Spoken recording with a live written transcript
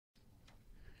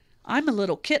I'm a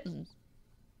little kitten.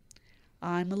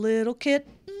 I'm a little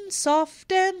kitten,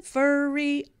 soft and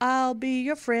furry. I'll be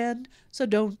your friend, so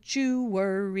don't you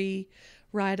worry.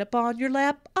 Right up on your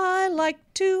lap, I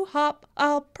like to hop.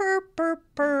 I'll purr, purr,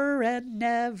 purr, and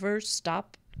never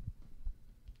stop.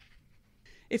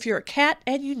 If you're a cat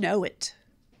and you know it.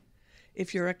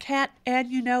 If you're a cat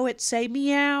and you know it, say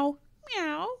meow,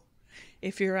 meow.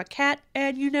 If you're a cat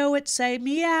and you know it, say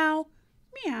meow,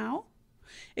 meow.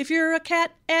 If you're a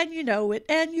cat and you know it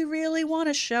and you really want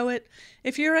to show it,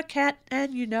 if you're a cat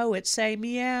and you know it, say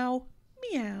meow,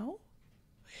 meow.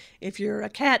 If you're a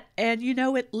cat and you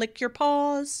know it, lick your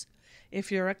paws.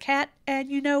 If you're a cat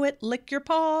and you know it, lick your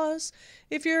paws.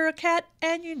 If you're a cat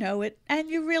and you know it and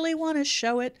you really want to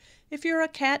show it, if you're a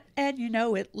cat and you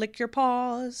know it, lick your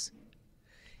paws.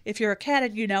 If you're a cat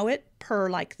and you know it, purr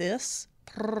like this,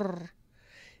 purr.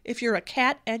 If you're a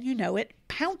cat and you know it,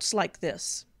 pounce like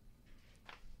this.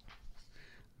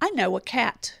 I know a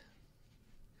cat.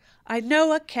 I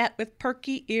know a cat with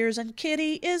perky ears, and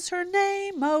Kitty is her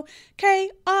name. Oh,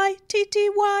 Kitty, Kitty,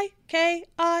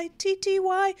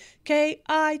 Kitty,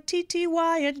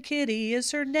 and Kitty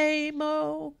is her name.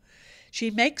 Oh,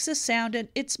 she makes a sound and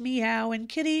it's meow, and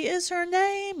Kitty is her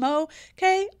name. Oh,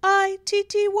 Kitty,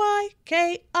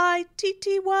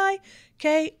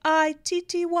 Kitty,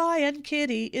 and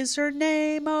Kitty is her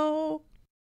name. Oh,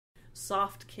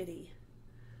 soft kitty.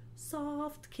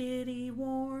 Soft kitty,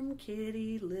 warm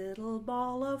kitty, little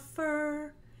ball of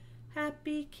fur.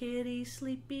 Happy kitty,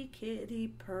 sleepy kitty,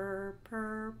 purr,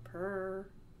 purr, purr.